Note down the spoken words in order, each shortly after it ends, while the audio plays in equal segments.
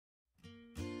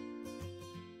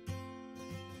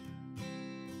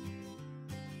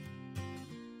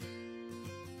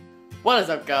What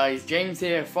is up guys, James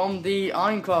here from the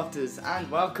Ironcrafters and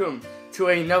welcome to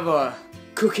another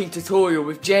cooking tutorial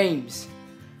with James.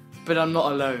 But I'm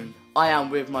not alone, I am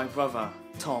with my brother,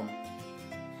 Tom.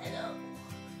 Hello.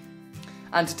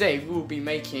 And today we will be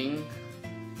making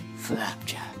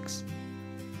flapjacks.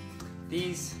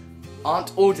 These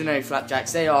aren't ordinary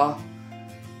flapjacks, they are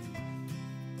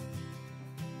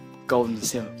golden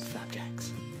syrup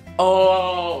flapjacks.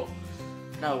 Oh!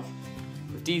 Now,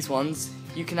 with these ones,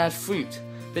 you can add fruit,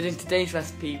 but in today's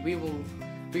recipe we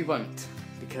won't,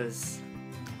 because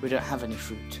we don't have any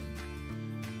fruit.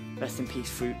 Rest in peace,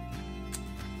 fruit.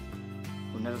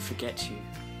 We'll never forget you.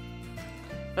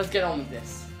 Let's get on with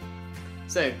this.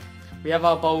 So, we have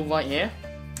our bowl right here.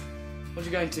 What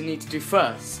you're going to need to do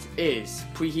first is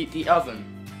preheat the oven,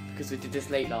 because we did this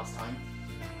late last time.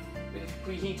 We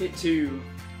need to preheat it to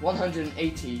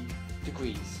 180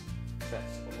 degrees. So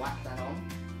let's whack that on.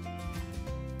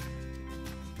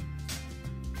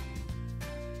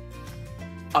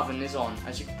 Oven is on,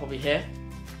 as you can probably hear.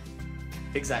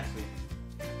 Exactly.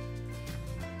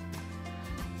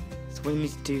 So what you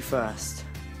need to do first,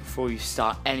 before you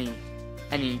start any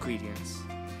ingredients.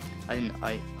 I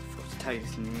forgot to tell you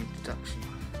this in the introduction.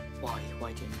 Why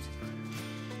didn't?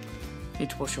 You need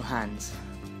to wash your hands.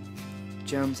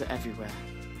 Germs are everywhere.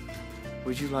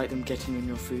 Would you like them getting in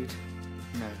your food?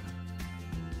 No.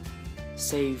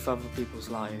 Save other people's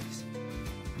lives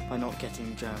by not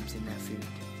getting germs in their food.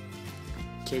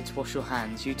 Kids, wash your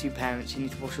hands. You two parents, you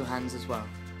need to wash your hands as well.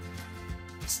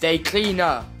 Stay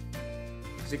cleaner!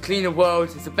 Because a cleaner world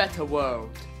is a better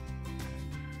world.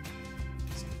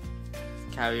 Let's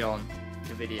carry on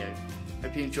the video.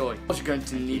 Hope you enjoy. What you're going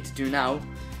to need to do now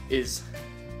is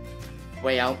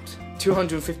weigh out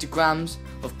 250 grams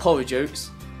of porridge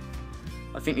oats.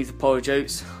 I think these are porridge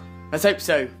oats. Let's hope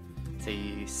so. So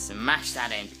you smash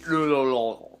that in.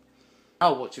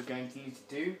 Now what you're going to need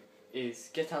to do is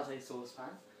get out a saucepan.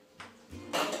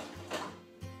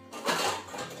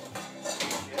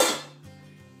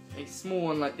 A small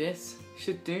one like this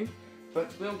should do,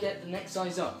 but we'll get the next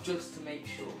size up just to make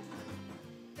sure.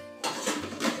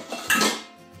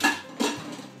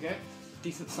 Okay,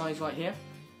 decent size right here.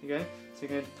 There you go. So you're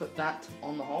going to put that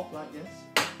on the hob like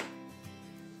this.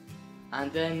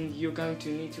 And then you're going to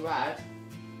need to add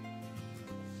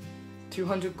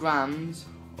 200 grams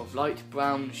of light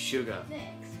brown sugar.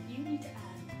 Next, you need to add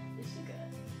the sugar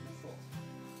to the sauce.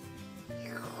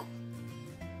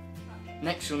 Okay.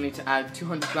 Next, you'll need to add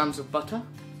 200 grams of butter.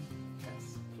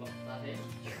 Let's plop that in.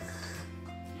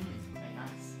 Very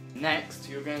nice. Next,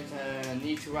 you're going to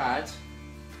need to add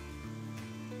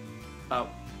about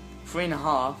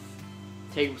 3.5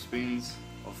 tablespoons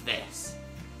of this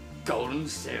golden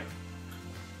syrup.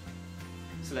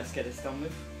 So let's get this done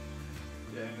with.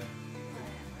 Yeah.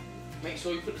 Make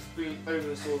sure you put the spoon over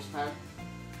the saucepan.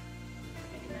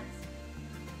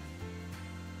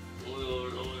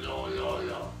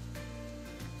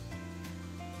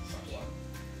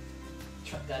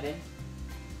 Chuck that in.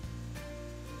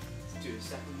 Let's do the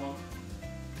second one.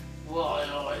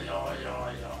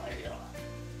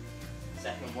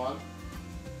 Second one.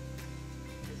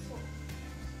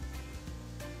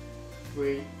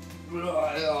 3.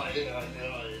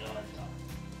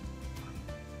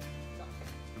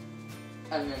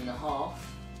 And then the half.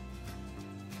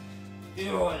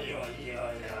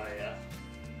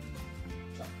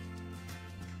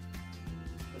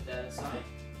 Put that aside.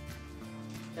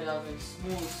 Then I'll have a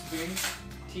small spoon,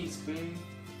 teaspoon,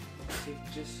 to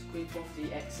just scrape off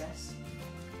the excess,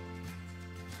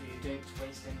 so you don't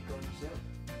waste any golden syrup.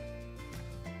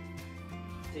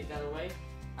 Take that away,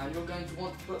 and you're going to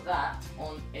want to put that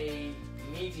on a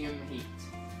medium heat.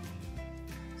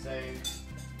 So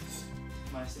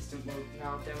my assistant will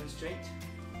now demonstrate.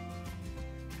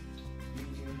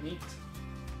 Medium heat.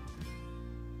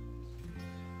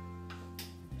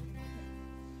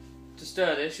 To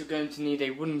stir this, you're going to need a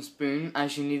wooden spoon,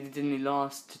 as you needed in the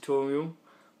last tutorial.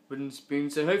 Wooden spoon.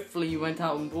 So hopefully you went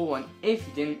out and bought one. If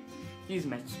you didn't, use a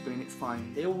metal spoon. It's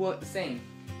fine. They all work the same.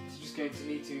 So you're just going to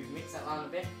need to mix that around a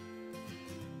bit.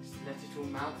 Just let it all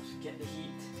melt. Get the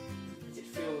heat. Let it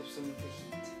feel some of the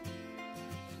heat.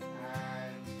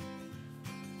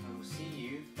 See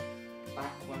you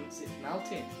back once it's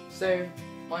melted. So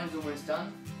mine's almost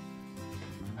done.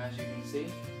 As you can see,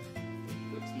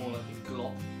 it looks more like a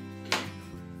glop,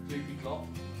 gloopy glop.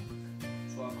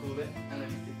 That's what I call it. And then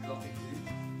the gloppy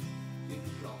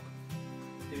gloopy glop.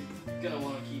 You're gonna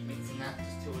want to keep mixing that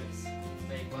just till it's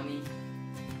very runny.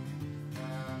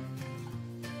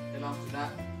 Then after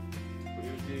that, what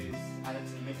you'll do is add it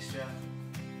to the mixture.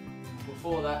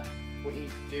 Before that, what you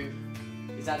need to do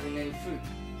is add in any fruit.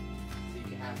 So you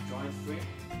can have dried fruit,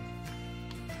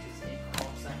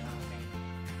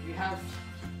 you have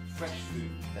fresh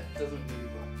fruit that doesn't really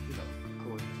work,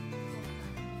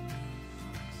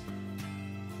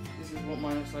 this is what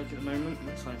mine looks like at the moment. It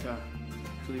looks like a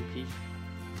blue pea.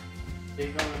 So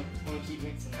you're going to want to keep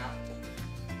mixing that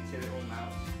until it all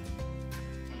melts.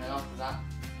 And then after that,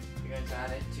 you're going to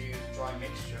add it to dry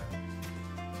mixture.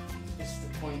 This is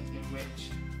the point in which,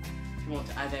 if you want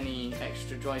to add any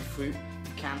extra dry fruit,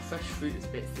 you can. Fresh fruit is a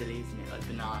bit silly, isn't it? Like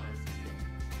bananas.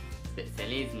 It's a bit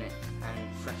silly, isn't it?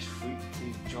 And fresh fruit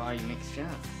to dry mixture.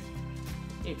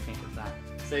 You'd think of that.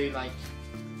 So like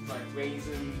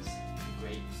raisins,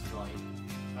 grapes,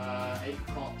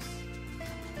 apricots,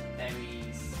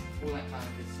 berries, all that kind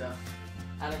of good stuff.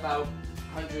 Add about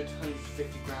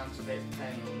 100-150 grams of it,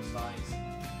 depending on the size.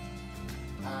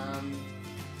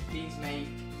 These make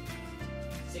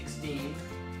 16.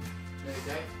 No,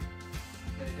 they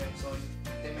don't. Sorry.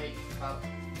 They make about 10.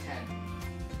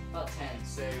 About 10.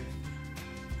 So,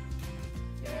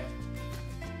 you know,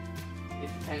 it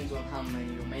depends on how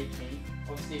many you're making.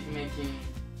 Obviously, if you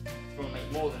want to make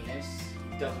more than this,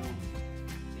 double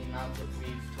the amount that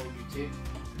we've told you to.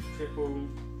 Triple,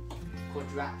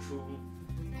 quadruple,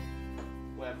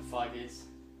 whatever 5 is.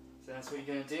 So that's what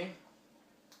you're going to do.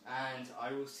 And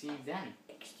I will see you then.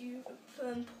 Next, you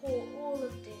pour all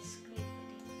of this glue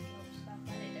stuff. I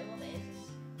don't know what it is.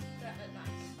 It's that look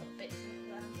nice. It's got bits of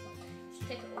just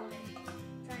stick it all in.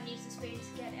 Try and use the spoon to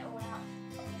get it all out.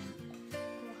 The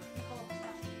whole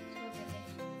stuff. It's all good.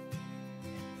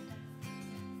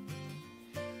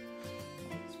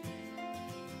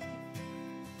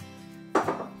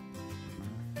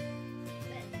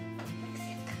 Then mix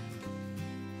it.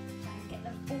 Try and get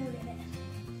them all in it.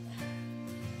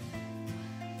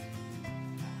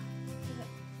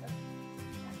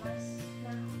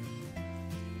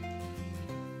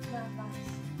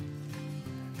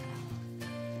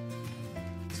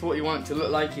 So what you want it to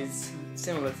look like is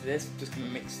similar to this. I'm just going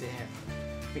to mix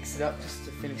it up just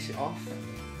to finish it off.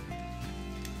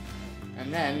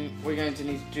 And then what you're going to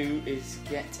need to do is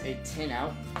get a tin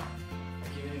out. I'll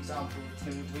give you an example of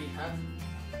the tin we have.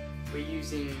 We're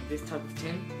using this type of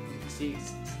tin. You can see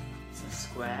it's a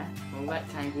square, or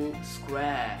rectangle,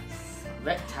 squares.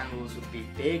 Rectangles would be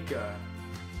bigger.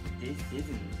 This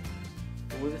isn't.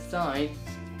 All the sides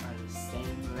are the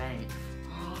same length.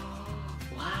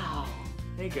 Wow!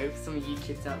 There you go, for some of you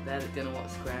kids out there that don't know what a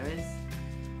square is.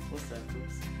 Or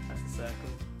circles. That's a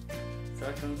circle.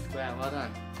 Circle and square, well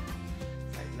done.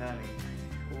 It's like learning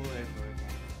all over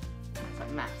again. It's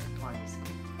like maths at primary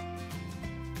school.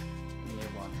 In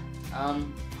year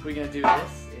 1. What we're going to do with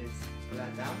this is put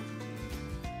that down.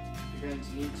 You're going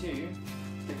to need to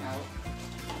take out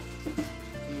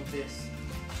some of this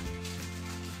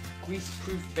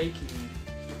grease-proof baking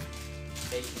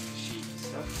sheet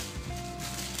stuff.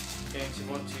 You're going to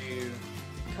want to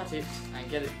cut it and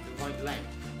get it the right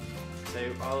length. So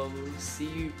I'll see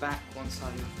you back once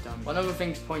I've done. One other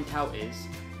thing to point out is,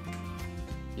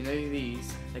 you know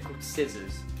these, they're called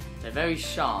scissors. They're very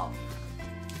sharp.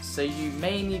 So you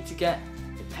may need to get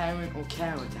a parent or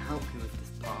carer to help you with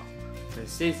this part. The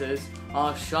scissors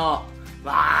are sharp.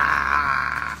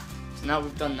 So now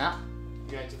we've done that,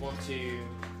 you're going to want to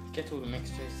get all the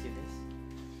mixture, see this,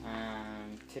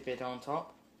 and tip it on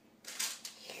top.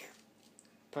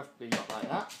 Preferably not like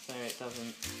that, so it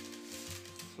doesn't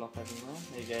flop everywhere.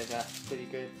 There you go, that's pretty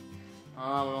good.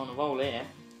 Ah, we're on a roll here.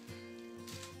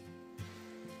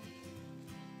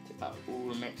 Tip out all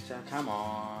the mixture, come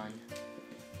on.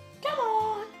 Come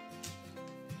on!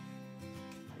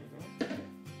 There you go.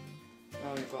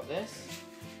 Now we've got this.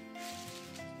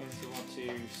 You're going to want to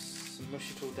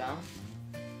smush it all down.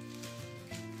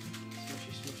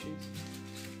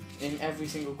 In every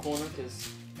single corner,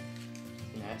 because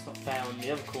you know it's not fair on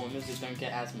the other corners that don't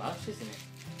get as much, isn't it?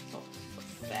 It's not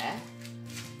fair.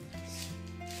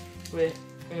 We're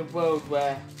in a world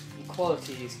where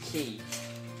equality is key.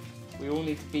 We all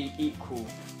need to be equal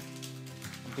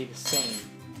and be the same.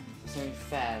 It's only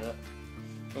fair that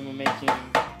when we're making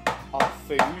our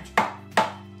food,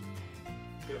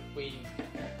 that we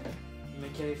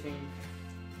make everything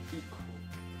equal,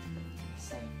 the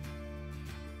same.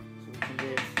 So we can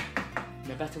live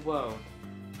in a better world.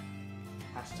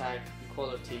 Hashtag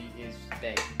equality is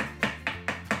big.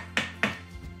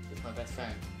 It's my best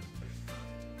friend.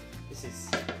 This is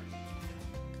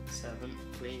servant,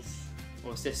 please.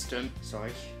 Or assistant,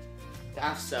 sorry. To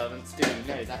have servants, do you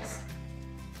know that's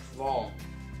wrong.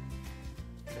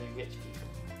 It's only rich people.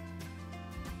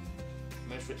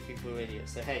 Most rich people are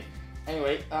idiots. So hey,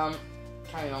 anyway,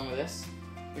 carrying on with this.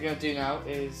 What we're going to do now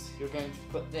is you're going to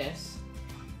put this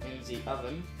in the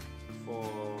oven for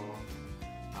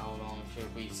how long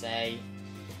should we say?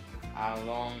 How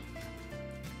long?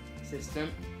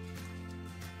 system.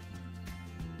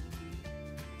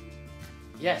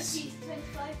 Yes. 20 to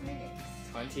 25 minutes.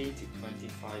 20 to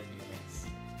 25 minutes.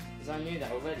 Because I knew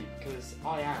that already, because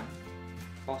I am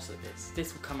boss at this.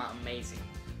 This will come out amazing.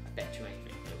 I bet you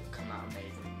anything, it will come out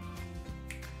amazing.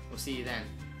 We'll see you then.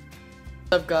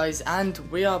 What's up guys, and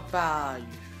we are back.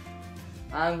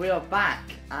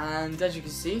 And as you can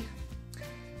see,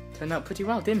 turned out pretty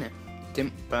well, didn't it?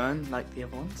 Didn't burn like the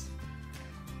other ones.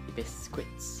 The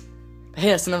biscuits. But hey,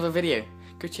 that's another video.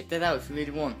 Go check that out if you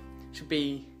really want. Should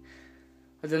be,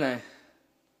 I don't know,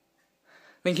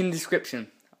 link in the description.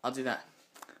 I'll do that.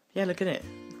 Yeah, look at it.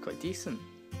 It's quite decent.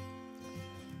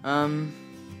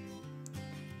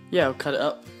 Yeah, I'll cut it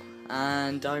up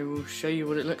and I will show you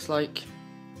what it looks like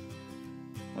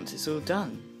once it's all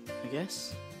done, I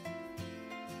guess.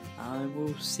 I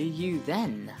will see you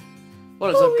then.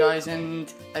 What is up guys,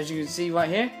 and as you can see right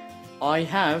here, I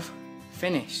have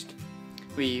finished.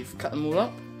 We've cut them all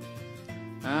up.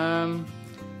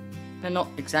 They're not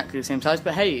exactly the same size,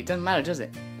 but hey, it doesn't matter, does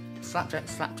it?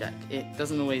 Flapjack's flapjack. It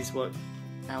doesn't always work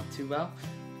out too well.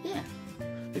 Yeah,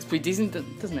 it's pretty decent,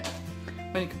 doesn't it?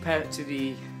 When you compare it to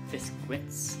the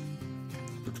biscuits,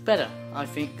 it looks better, I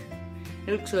think.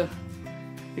 It looks a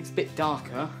bit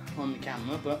darker on the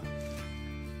camera, but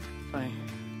if I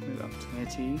move up here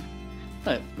to you,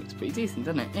 oh, it looks pretty decent,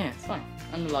 doesn't it? Yeah, it's fine.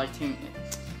 And the lighting,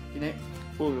 you know,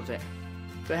 all of it.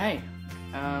 But hey,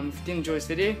 if you did enjoy this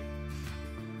video,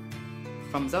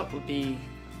 thumbs up would be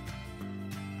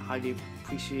highly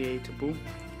appreciable,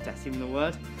 if that's even a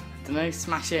word. I don't know,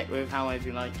 smash it with however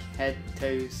you like. Head,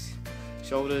 toes,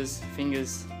 shoulders,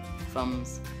 fingers,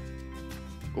 thumbs,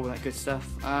 all that good stuff.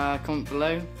 Comment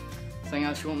below something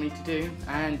else you want me to do,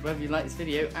 and whether you like this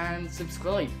video, and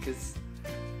subscribe, because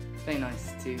it's very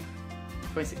nice to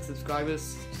 26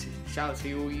 subscribers. Shout out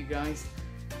to all you guys.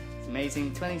 It's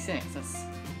amazing. 26, that's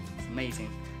amazing.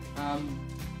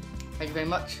 Thank you very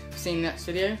much for seeing the next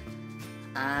video,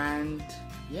 and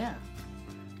yeah.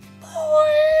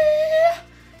 Bye.